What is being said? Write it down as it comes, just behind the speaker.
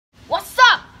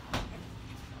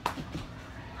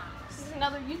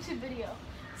another YouTube video.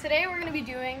 Today we're going to be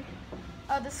doing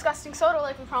a disgusting soda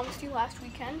like we promised you last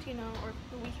weekend, you know, or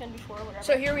the weekend before, whatever.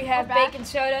 So here we have bacon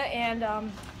soda and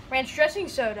ranch dressing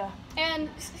soda. And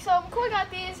so McCoy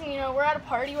got these, and you know, we're at a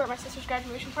party. We're at my sister's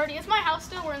graduation party. It's my house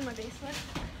still. We're in my basement.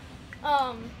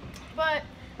 But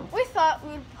we thought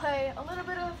we would play a little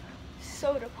bit of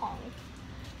soda pong.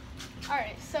 All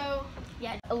right, so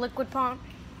Yeah, a liquid pong.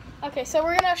 okay, so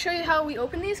we're gonna show you how we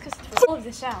open these because it's Pull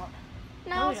this out.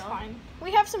 no, it's fine.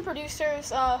 We have some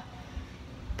producers.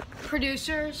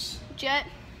 Jet,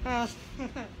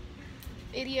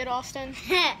 idiot Austin.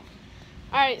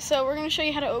 All right, so we're gonna show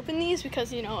you how to open these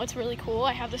because you know it's really cool.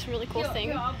 I have this really cool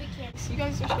thing. I'll be So you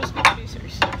guys are supposed to be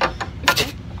producers.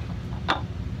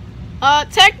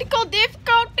 Technical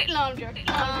difficulty. No, I'm joking.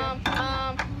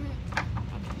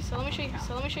 Okay, so let me show you how.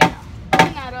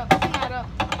 Open that up.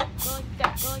 Go like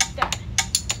that. Go like that.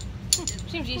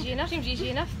 Seems easy enough. All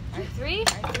right, three.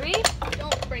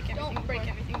 Don't break anything. Don't break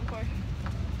anything, McCoy.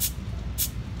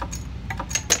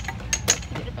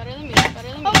 You did it better than me.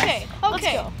 Okay.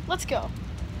 Let's go.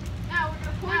 Now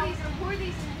we're gonna pour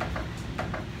these in.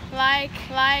 Like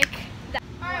that.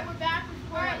 All right, we're back.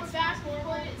 We're back. It smells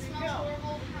horrible.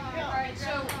 All right,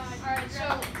 so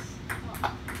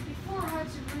before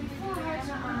Hudson,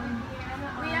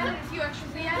 we added a few extra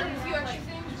things. We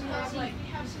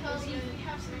have some really good.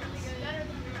 Better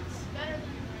than this.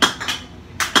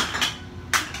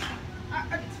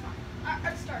 It's fine.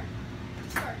 Let's start.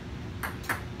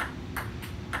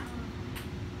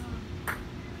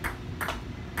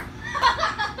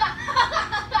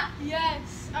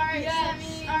 Yes. All right.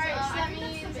 Yes. That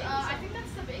means. I think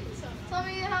that's the baking soda. Tell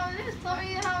me how it is.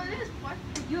 What?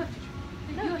 You have to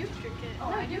drink. No, you drink it. Oh,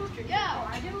 No, I do? you drink it. Oh,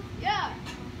 I do? Yeah.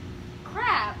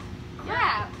 Crap.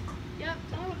 Yep.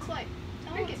 Tell me what it's like.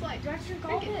 Do I drink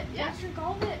all of it? Yeah. Do I drink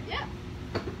all of it? Yeah.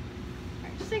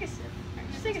 Alright, just take a sip.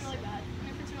 Just take a sip.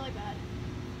 If it's really bad.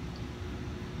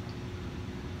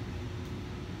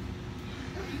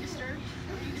 Are you disturbed?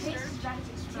 Tastes bad as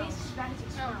it smells.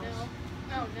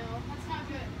 Oh no. That's not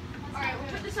good. Alright, we'll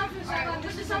put this off to the sideline.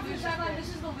 This is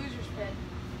the loser's pit.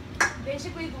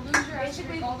 Basically, the loser has to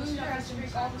drink all the stuff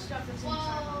that's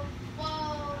inside.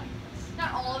 Well.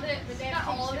 Not all of it, but they have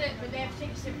to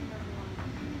take a sip from everyone.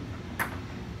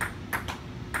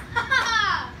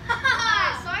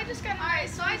 Alright, so I just got a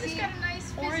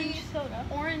nice fizzy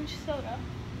orange soda.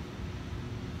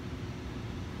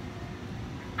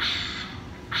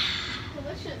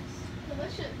 Delicious.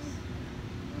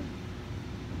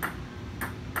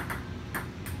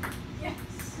 Yes.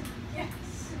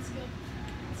 It's good.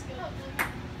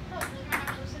 Oh, look, I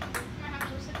have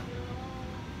no sip.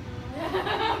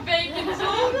 Bacon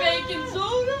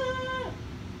soda!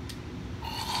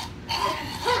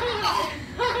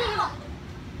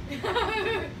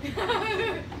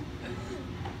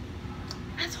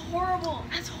 That's horrible.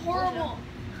 That's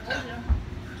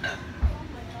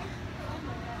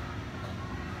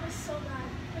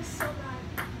so bad.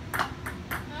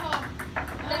 No.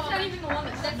 That's not even the one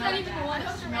that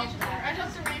smells bad. I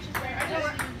hope the ranch is rare.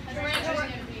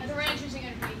 The ranch isn't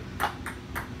gonna be any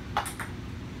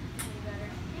better.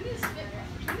 We need a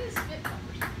spit cup or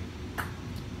something.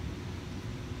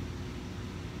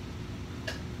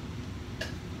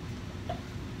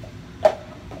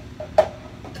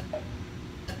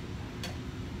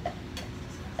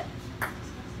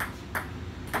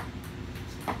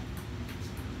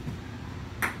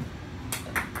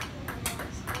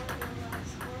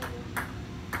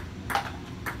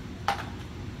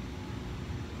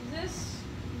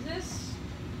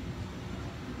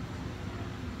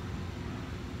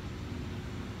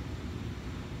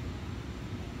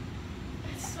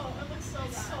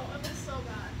 It looks so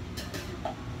bad.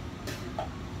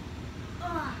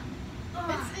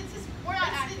 It's just, we're not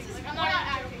acting. I'm not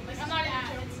acting. It's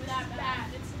that bad.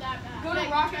 Go to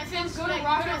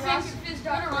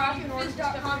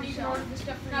rocketfizz.com. You can order this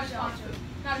stuff for yourself.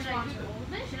 Not a sponsor.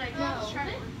 Should I go? Let's try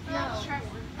one. Let's try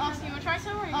one. Austin, you want to try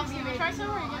some, or you going to be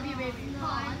a baby?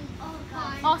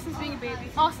 Austin's being a baby.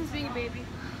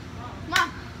 Come on.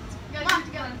 Guys,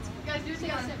 do it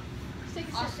together. Take a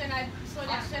sip. Austin, I'd slow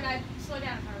down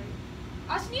if I were you.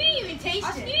 Austin, you didn't even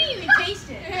taste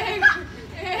it.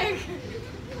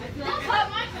 Don't cut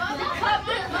my cup.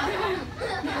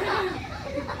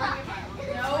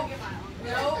 No.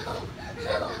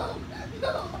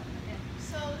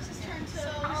 So this is turn to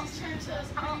producers.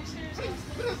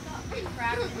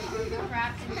 Crap.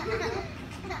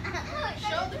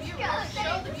 Show the viewers.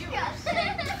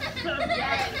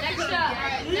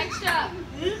 Alright, next up.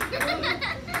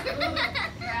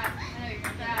 Crap. I know you're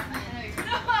crap.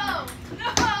 No.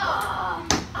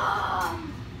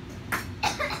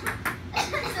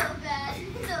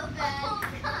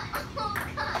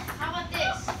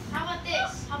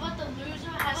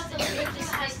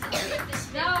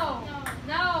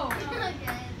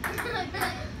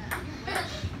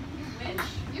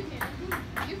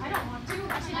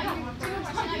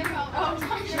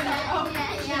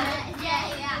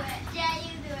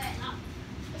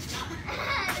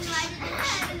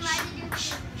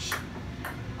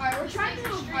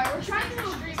 trying to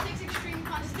takes extreme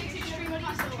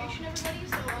concentration, everybody.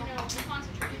 So we're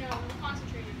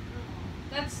concentrating.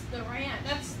 That's the ranch.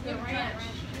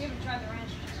 We haven't tried the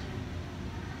ranch.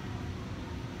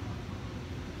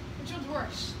 Which one's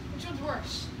worse?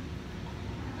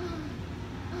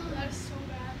 That is so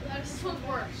bad.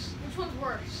 Which one's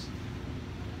worse?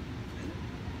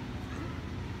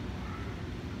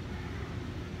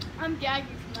 I'm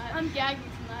gagging from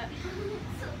that.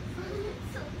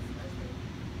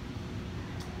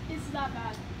 It's that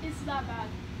bad.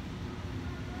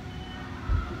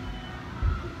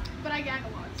 But I gag a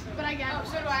lot.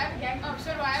 So do I have a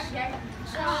gag.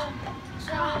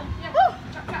 Yeah. Woo!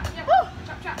 Chop. Yeah. Woo!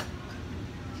 Chop.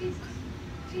 Jesus.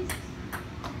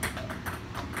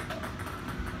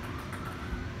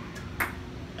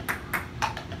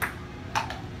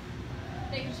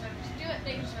 Bacon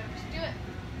sandwich. Do it.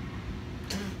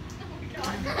 Oh my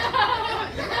god.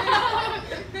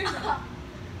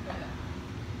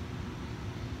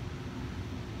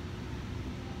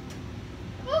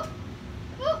 Woo!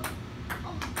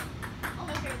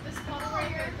 Okay, this puddle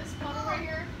right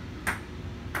here.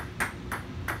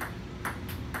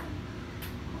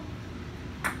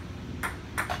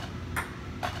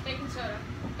 Baking soda.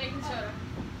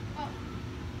 Oh.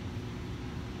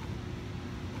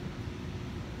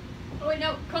 Oh wait,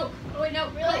 no. Coke. Really?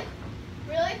 Coke.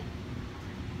 Really?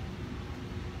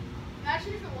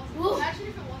 Imagine if it wasn't.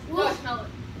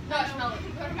 No, I smell it.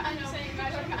 I'm saying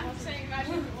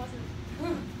imagine if it wasn't.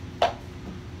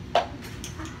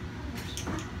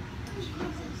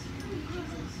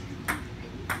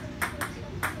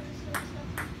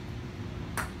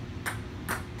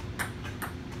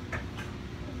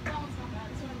 That one's not bad.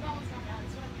 It's what I'm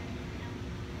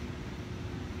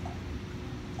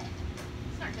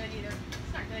getting now.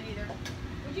 It's not good either.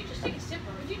 Would you just take a sip of?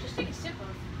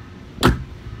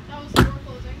 That was the door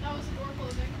closing. That was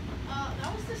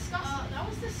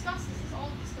disgusting. This is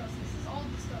all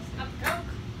disgusting. Up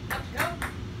Coke.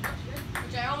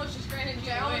 Which I almost just granted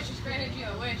you. I wish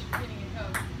getting a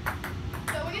Coke.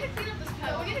 So we're gonna clean up this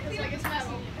pedal.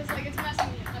 It's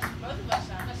messing me up. That's both of us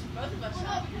now. Well,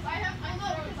 no, because I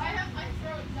throw exactly right.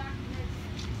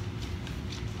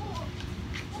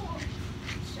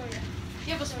 Show you.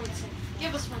 Give us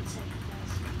one second,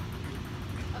 guys.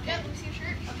 Okay, let me see your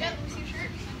shirt.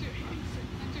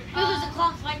 There's a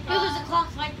cloth right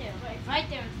there. Right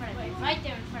there in front of me.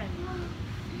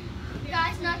 You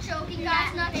guys not joking,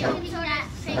 bacon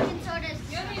sodas.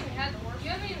 You haven't even had the worst.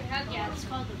 Yeah, it's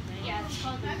called the thing.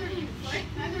 Neither do you, right?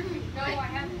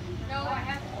 No, I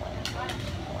haven't.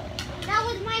 That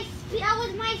was my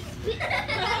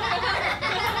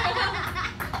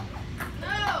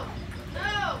No.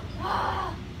 No.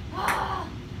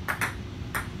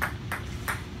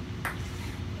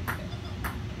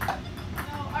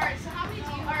 All right. So how many do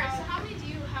you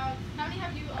have? How many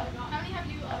have you gotten through? How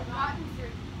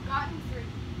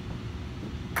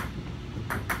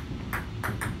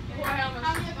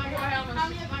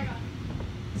many have I gotten?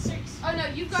 6. Oh no,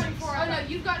 you've gotten 4. I've gotten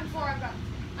 4.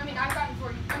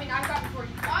 I've gotten 4.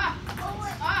 Ah.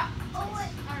 Oh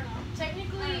wait. I don't know.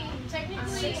 Technically. I'm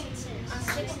 6 and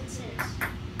 6.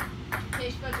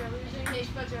 Taste buds are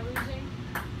losing.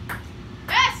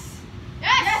 Yes.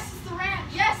 It's the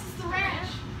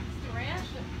ranch. Ranch.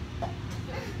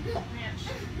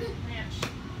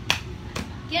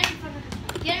 Get in front of the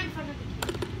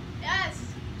key. Yes.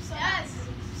 I'm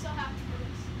so happy for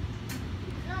this.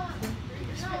 Bring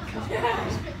your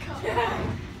spit cup.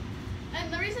 And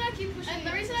the reason I keep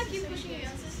pushing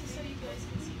against this is so you guys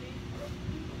can see me.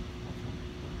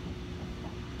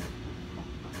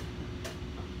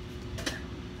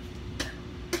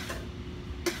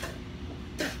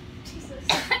 Jesus.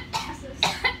 I'm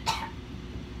done.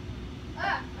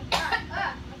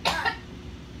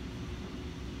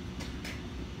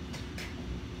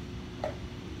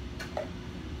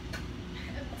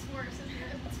 It's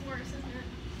worse, isn't it?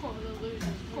 Oh, the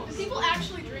losers. People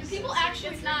actually drink. It's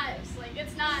not. This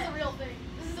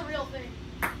is a real thing.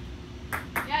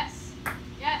 Yes.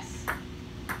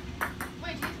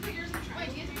 Wait, do you have to put yours in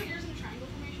triangle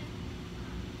formation?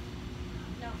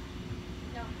 No.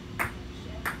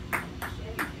 Shit.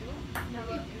 You do. No,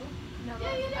 you do. No,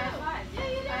 Yeah, you do. I have 5. Yeah,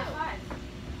 you do. I have 5.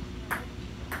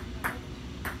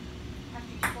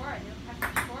 After each 4, I do.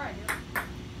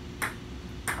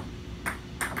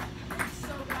 It's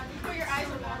so bad. Put your eyes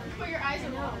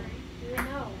are watering. I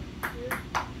know.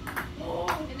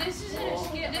 And this isn't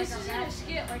a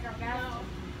skit like our battle.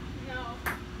 No.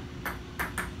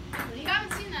 You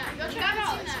haven't seen that. Go check it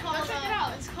out.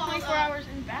 It's called 24 hours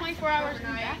in bathtub. 24 hours in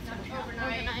bathtub.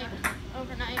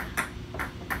 Overnight.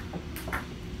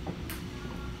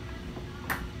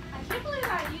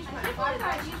 5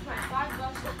 guys use my $5.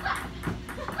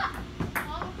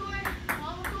 Lava coin.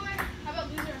 How about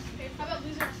loser has to pay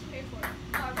for it?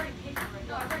 No, I've already paid for it.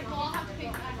 Well, I'll have to pay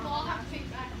back.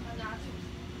 Nah,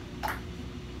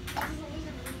 This is a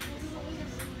loser.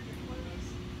 One of these.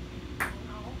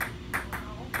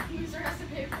 Loser has to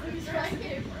pay for it.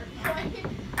 Right?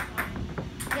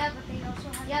 Yeah, but they also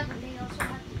have to do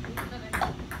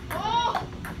Oh!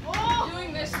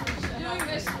 doing this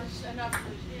is enough.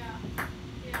 Yeah.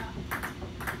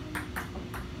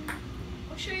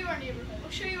 I'll show you our neighborhood.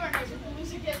 That's what the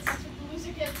loser gets.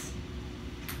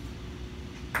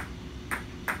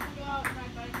 Go out and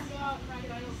ride bikes.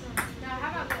 Now how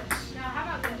about this?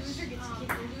 The loser gets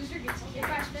a kick. If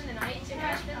I spend the night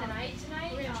tonight,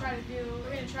 we're gonna try to do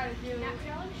kidnap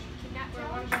challenge. Where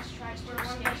one of us tries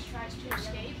to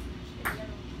escape. And the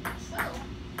other one.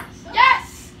 So.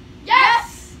 Yes!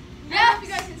 I don't know if you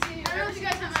guys can see me.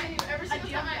 Every single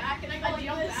time I act and I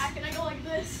go like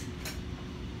this.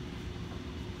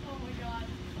 Oh my god.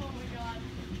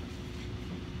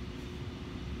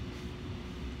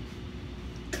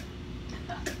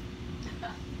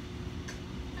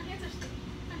 My hands are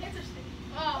sticky.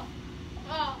 Oh.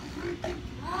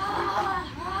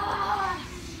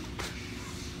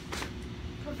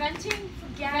 Preventing for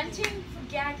gagging.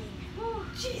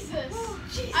 Jesus.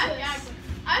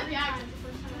 I've gagged the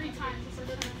first 3 times.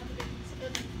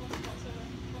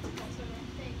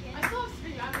 I still have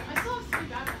 3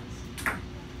 bad ones.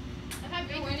 I've had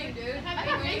bacon. winning, dude. I've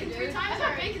had bacon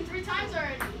 3 times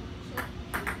already.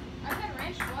 I've had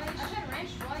ranch twice.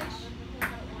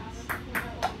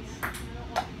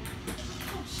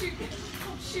 Oh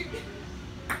shoot.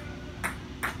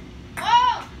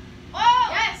 Oh!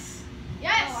 Yes!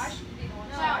 Oh, I should be the one.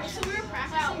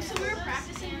 So we were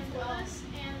practicing for this,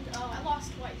 and I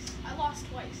lost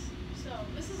twice. So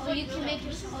this is you can make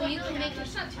your.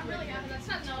 That's not too really happy. That's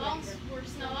not too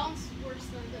worse than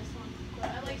this one. But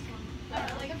I like this one.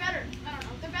 They're better. I don't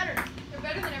know. They're better. They're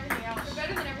better than everything else.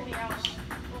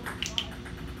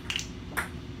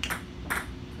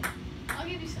 I'll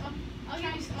give you some.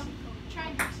 Try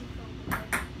and give you some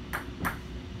coke.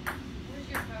 Where's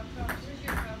your coke?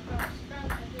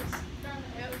 Down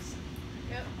the edges.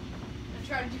 Yep. I'm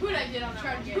trying to do what I did on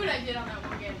that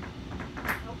one game.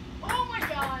 Oh my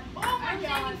god. I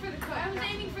was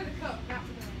aiming for the coke, not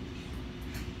for the ranch.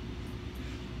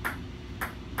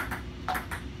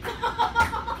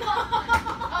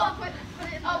 Put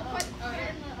it in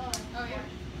the Oh yeah.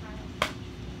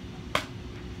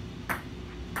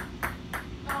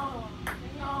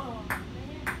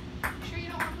 Sure you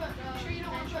don't want to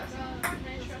put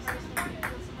ranch dressing.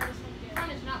 That's the hardest one to get.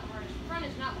 Front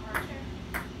is not the hardest.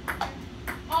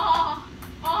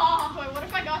 Wait, what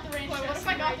if I got the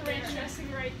ranch dressing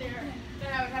right there?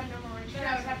 Then I would have no more range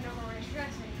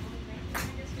dressing.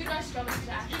 Dude, my stomach's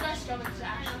actually. I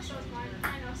know, so is mine. I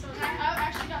know, so is mine. I've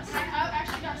actually got sick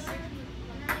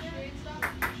from the shade stuff.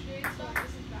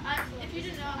 If you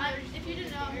didn't know, I'm allergic to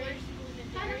gluten.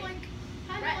 Kind of like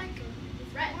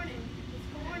rat warning.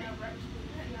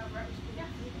 Yeah.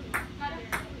 Not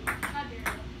dairy.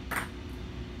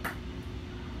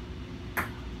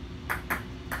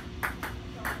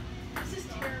 This is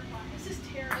terrifying.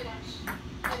 It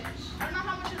is. I don't know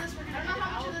how much of this we're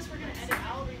gonna edit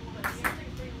out. But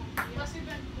unless we've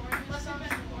been pouring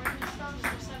this stuff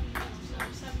for 7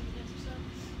 minutes or so.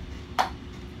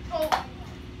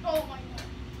 Oh my god.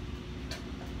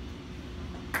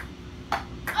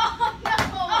 Oh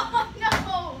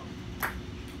no!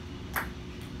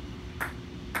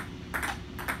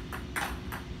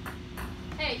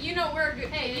 Hey, you know we're good.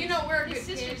 His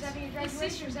sister's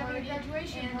having a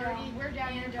graduation party. And we're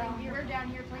down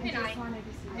here playing. I just wanted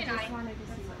to see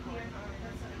what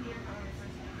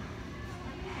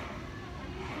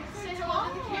Say hello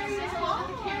to the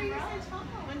camera.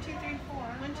 1, 2, 3, 4.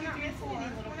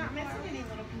 We're not missing any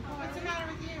little people. What's the matter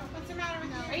with you?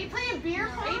 Are you playing beer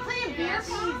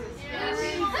pong? Yes.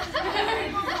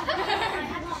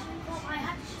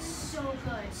 so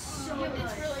good.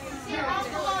 It's really good.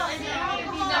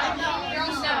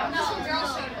 Girl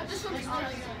soda. This one's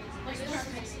really good. Like this,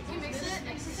 you mix it.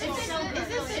 It's so good. Is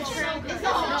this a true?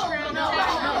 No.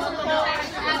 It's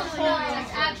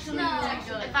actually really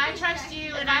good. If I trust you,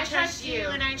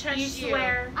 you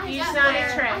swear. You It's not a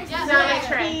trick. It's not a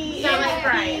trick. It's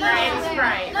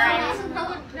Sprite, right?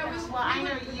 Well, I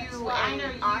know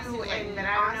you and but I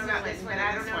don't know about this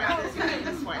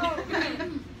one.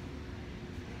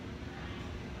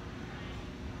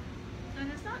 And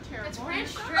it's not terrible. It's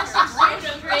ranch dressing,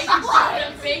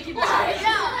 bacon soda.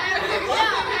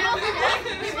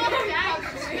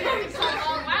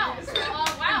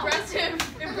 Wow.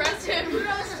 Impressive.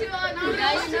 Kudos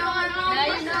to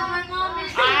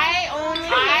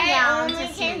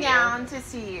to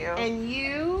see you. And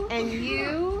you.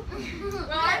 Well,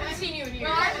 I haven't seen you in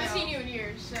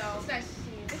years. So it's nice to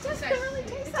see you. It just doesn't really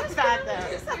taste that bad though.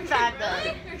 It's not bad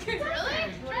though. Really?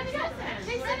 Try it again.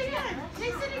 Taste it again.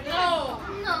 Taste it again. No.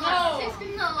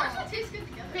 Tastes good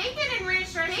together. Bacon and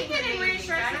ranch dressing. I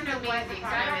don't know what. This is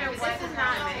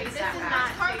not taste that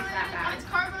bad. It's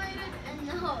carbonated and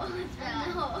No, it's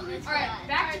bad. No, it's All right, bad.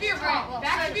 back to beer pong.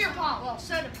 Back to beer pong. Well,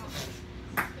 soda pong.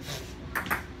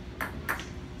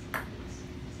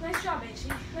 Nice job, H.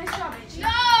 Nice job, H. No!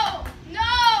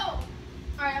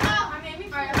 Alright, I'm aiming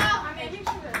for the. I'm aiming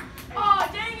for the. Oh,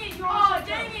 dang it!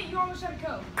 You almost had a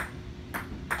Coke.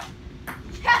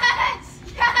 Yes!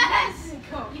 This isn't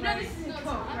Coke. You know this isn't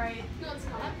Coke, right? No, it's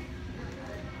not.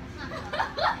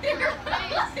 Your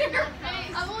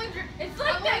face. I've only It's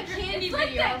like that candy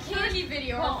video. Our candy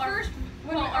video.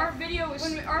 When our video was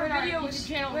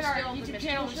still the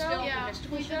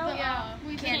mystical show. Yeah,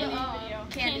 we did Candy video.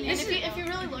 Candy. And if you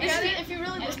really look at it,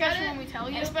 especially when we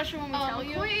tell you,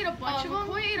 Koi ate a bunch of them.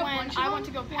 When I went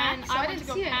to go pack, so I didn't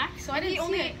see it. So I didn't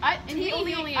see it. And he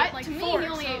only ate like 4. He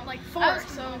only ate like 4.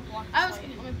 So I was.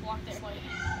 Let me block this.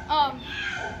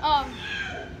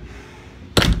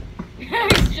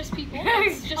 It's just people.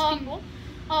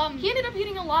 He ended up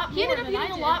eating a lot more than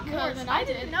I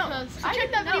did. No. So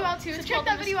check that video out too. Check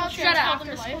that video out. Shut up.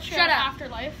 Shut up.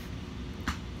 Afterlife.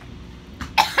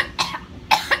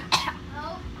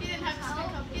 He didn't have a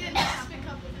spit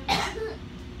cup with him.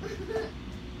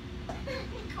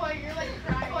 Koi, you're like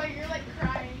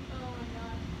crying. Oh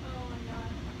my god.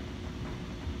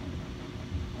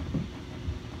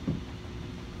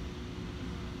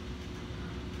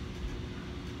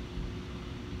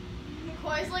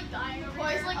 Koi's like dying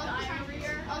over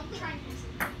here. I'll try and fix it.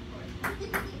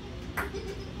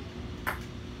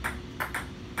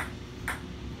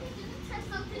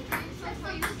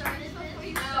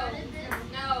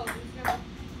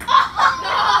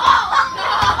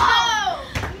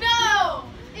 No!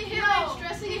 It hit ranch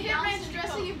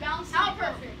dressing, you bounced. How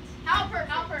perfect. I'm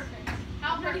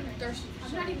not even thirsty for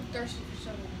soda.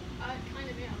 I kind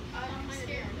of am. I'm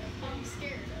scared of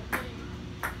getting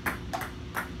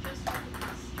just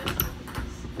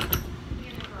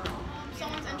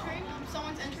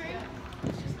someone's entering.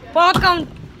 Let's just go.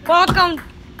 Welcome.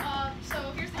 So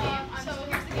here's the game. I'm still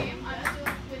winning dead.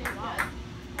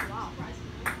 Wow.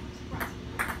 Surprisingly.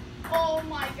 Oh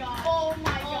my god. Oh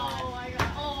my god.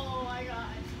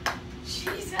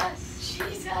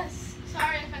 Jesus.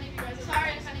 Sorry if any of you guys are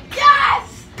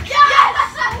Yes!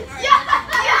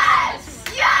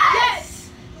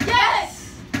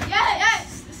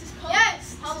 This is cool.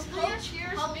 Yes! Hallelujah,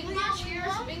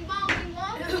 cheers, bing bong.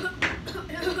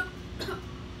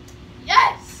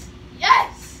 Yes!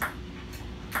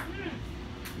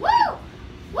 Woo!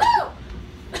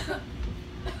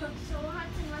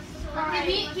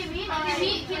 Give me an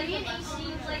AC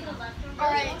like a leftover.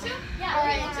 Alright.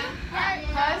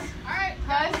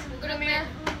 Guys. We're gonna mirror.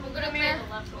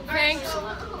 Thanks.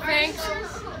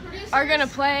 Are gonna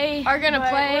play.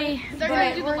 They're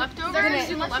gonna do the leftovers.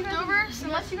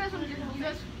 Unless you guys want to do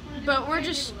But we're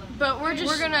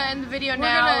gonna end the video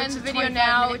now. It's a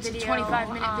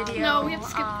 25-minute video. No, we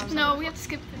have to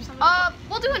skip.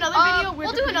 We'll do another video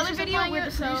where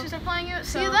the producers are playing it.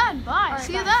 See you then.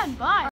 Bye.